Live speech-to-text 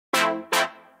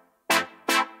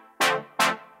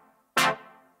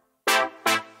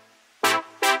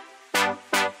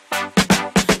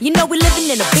You know we're living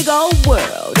in a big old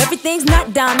world. Everything's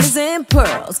not diamonds and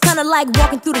pearls. Kinda like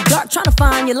walking through the dark trying to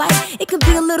find your light. It can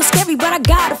be a little scary, but I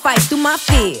gotta fight through my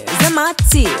fears and my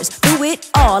tears. Through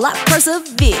it all, I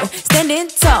persevere. Standing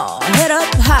tall, head up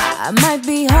high. Might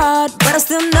be hard, but I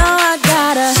still know I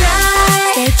gotta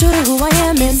try. Stay true to who I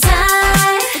am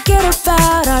inside. Forget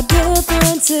about our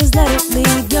differences, let it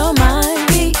leave your mind.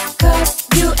 Because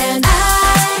you and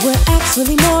I, we're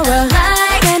actually more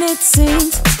alike than it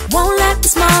seems. Won't let the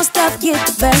small stuff get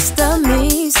the best of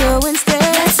me. So instead,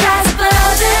 let's rise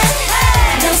above it.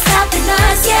 No stopping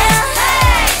us, yeah.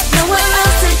 Nowhere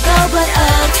else to go but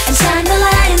up, and shine the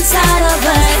light inside of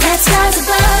us. Let's rise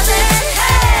above it.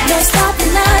 No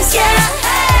stopping us, yeah.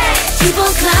 Keep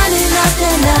on climbing up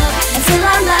and up until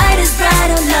our light is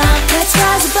bright enough. Let's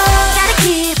rise above. Gotta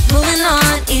keep moving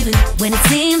on even when it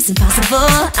seems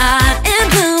impossible. I'm in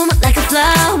bloom like a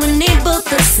flower. Need both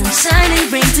the sunshine and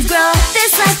rain to grow.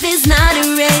 This life is not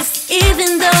a race,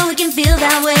 even though it can feel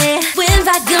that way. Win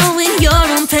by going your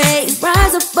own pace.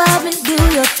 Rise above and do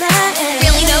your thing.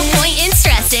 Really no point in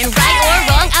stressing, right or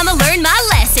wrong, I'ma learn my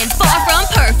lesson. Far from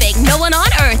perfect, no one on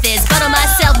earth is, but on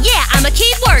myself, yeah, I'ma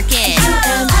keep working. You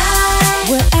and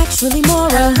I, we're actually more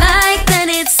alike than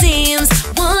it seems.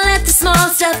 Won't let the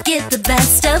small stuff get the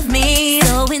best of me.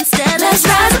 So instead, let's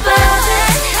rise above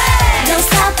it. No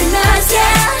stopping us,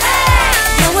 yeah.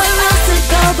 Nowhere else to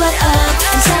go but up,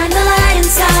 and shine the light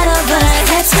inside of us.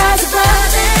 Let's rise above.